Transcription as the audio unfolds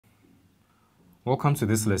Welcome to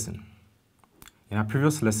this lesson. In our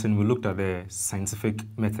previous lesson, we looked at the scientific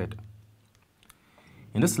method.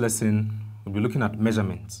 In this lesson, we'll be looking at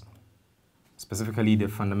measurements, specifically the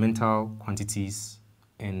fundamental quantities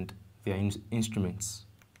and their instruments.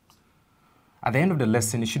 At the end of the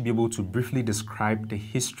lesson, you should be able to briefly describe the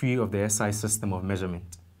history of the SI system of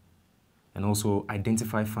measurement and also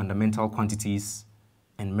identify fundamental quantities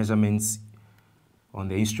and measurements on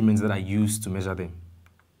the instruments that are used to measure them.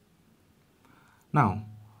 Now,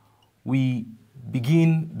 we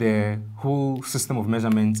begin the whole system of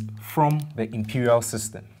measurement from the imperial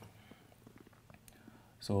system.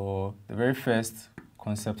 So the very first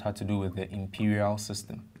concept had to do with the imperial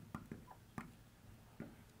system.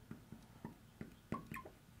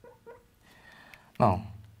 Now,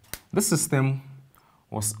 this system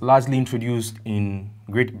was largely introduced in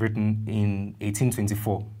Great Britain in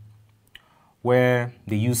 1824, where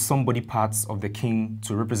they used some body parts of the king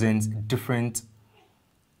to represent different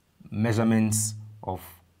measurements of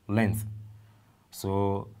length.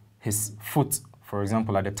 So his foot, for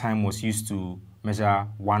example, at the time was used to measure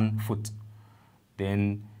 1 foot.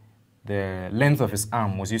 Then the length of his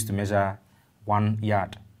arm was used to measure 1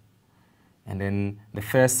 yard. And then the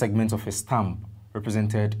first segment of his thumb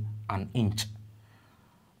represented 1 inch.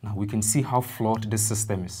 Now we can see how flawed this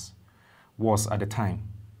system was at the time,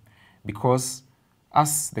 because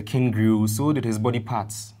as the king grew, so did his body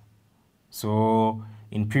parts. So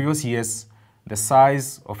in previous years, the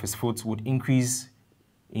size of his foot would increase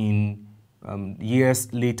in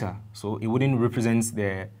years later. So it wouldn't represent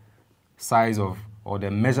the size of, or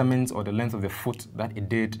the measurement or the length of the foot that it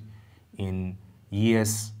did in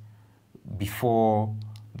years before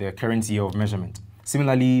the current year of measurement.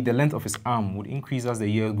 Similarly, the length of his arm would increase as the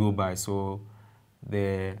years go by. So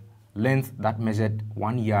the length that measured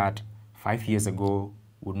 1 yard 5 years ago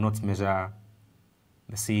would not measure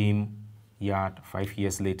the same yard 5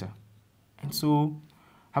 years later. And so,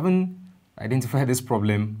 having identified this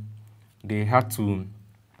problem, they had to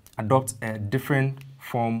adopt a different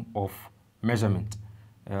form of measurement,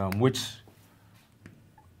 which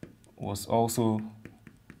was also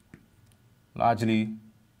largely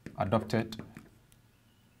adopted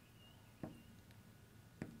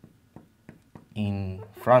in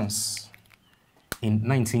France in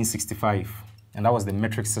 1965, and that was the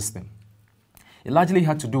metric system. It largely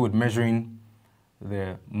had to do with measuring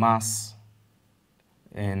the mass,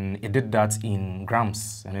 and it did that in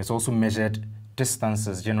grams, and it's also measured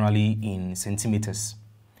distances generally in centimeters.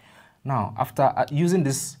 Now, after using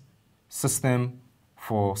this system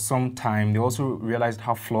for some time, they also realized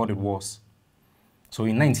how flawed it was. So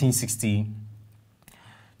in 1960,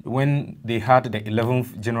 when they had the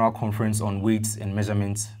 11th General Conference on Weights and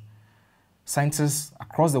Measurements, scientists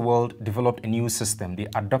across the world developed a new system. They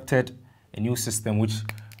adopted a new system which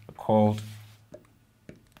called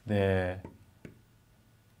the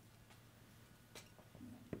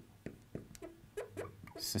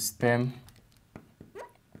Système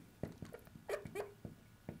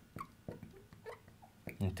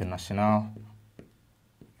International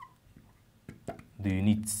de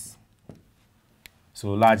Units.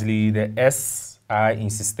 So largely the SI in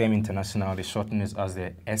Système International, they shorten it as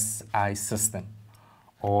the SI system,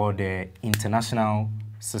 or the International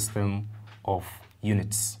System of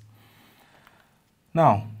Units.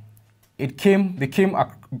 Now, they came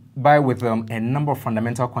by with a number of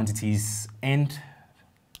fundamental quantities and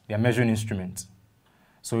their measuring instruments.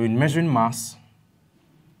 So in measuring mass,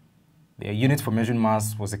 the unit for measuring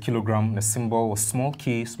mass was a kilogram, the symbol was small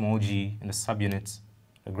k, small g, and the subunit,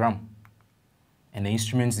 the gram. And the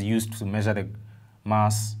instruments used to measure the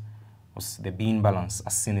mass was the bean balance,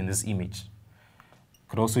 as seen in this image.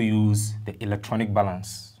 Could also use the electronic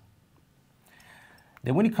balance.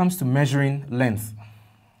 Then when it comes to measuring length,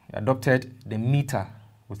 they adopted the meter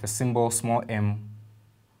with the symbol small m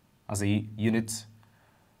as a unit.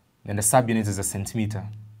 Then the subunit is a centimeter.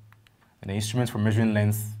 And the instruments for measuring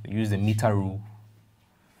length, they use the meter rule.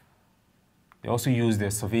 They also use the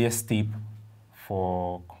surveyor's tape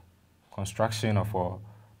for construction or for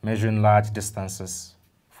measuring large distances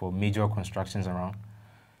for major constructions around.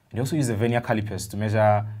 And they also use the vernier calipers to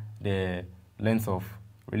measure the length of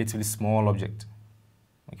relatively small object.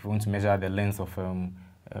 Like if you want to measure the length of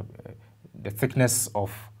the thickness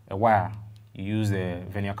of a wire, you use the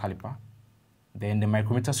vernier caliper. Then the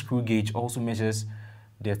micrometer screw gauge also measures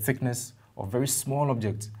the thickness of very small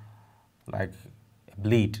objects, like a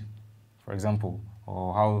blade, for example,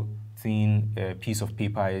 or how thin a piece of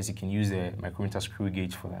paper is. You can use the micrometer screw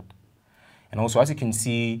gauge for that. And also, as you can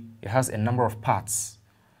see, it has a number of parts,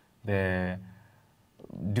 the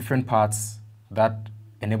different parts that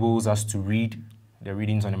enables us to read the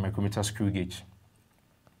readings on the micrometer screw gauge.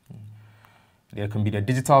 There can be the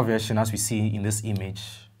digital version as we see in this image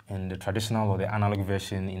and the traditional or the analog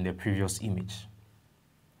version in the previous image.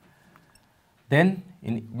 Then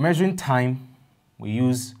in measuring time, we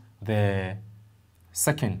use the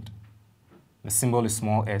second. The symbol is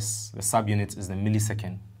small s, the subunit is the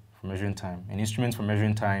millisecond for measuring time. And instruments for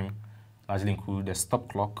measuring time largely include the stop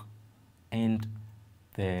clock and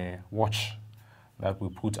the watch that we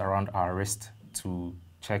put around our wrist to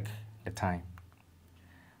check the time.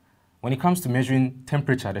 When it comes to measuring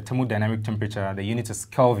temperature, the thermodynamic temperature, the unit is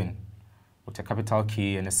Kelvin with a capital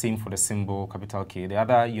K, and the same for the symbol capital K. The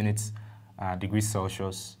other units are degrees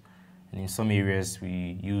Celsius, and in some areas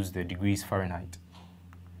we use the degrees Fahrenheit.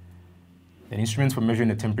 The instruments for measuring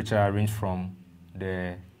the temperature range from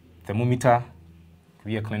the thermometer, could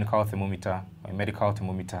be a clinical thermometer or a medical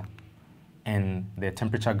thermometer, and the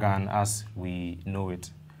temperature gun as we know it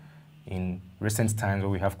in recent times where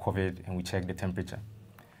we have COVID and we check the temperature.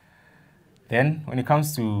 Then, when it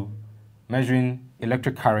comes to measuring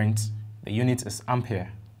electric current, the unit is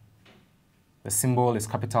ampere. The symbol is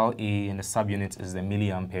capital A and the subunit is the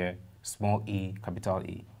milliampere, small a, capital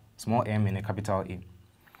A, small m and a capital A.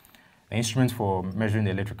 The instrument for measuring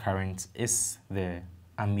the electric current is the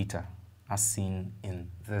ammeter, as seen in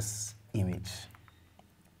this image.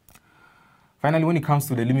 Finally, when it comes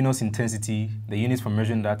to the luminous intensity, the unit for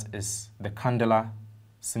measuring that is the candela,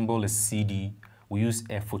 symbol is CD. We use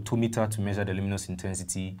a photometer to measure the luminous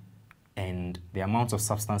intensity, and the amount of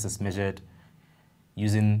substance is measured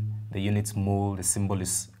using the unit mole. The symbol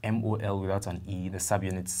is MOL without an E. The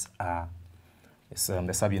subunits are the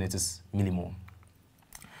subunit is millimole.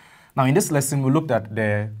 Now, in this lesson, we looked at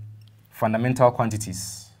the fundamental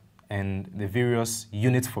quantities and the various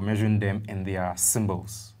units for measuring them and their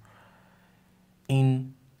symbols.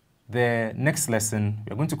 In the next lesson,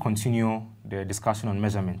 we are going to continue the discussion on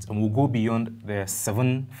measurement, and we'll go beyond the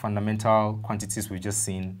 7 fundamental quantities we've just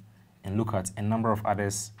seen and look at a number of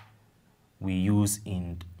others we use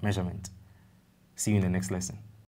in measurement. See you in the next lesson.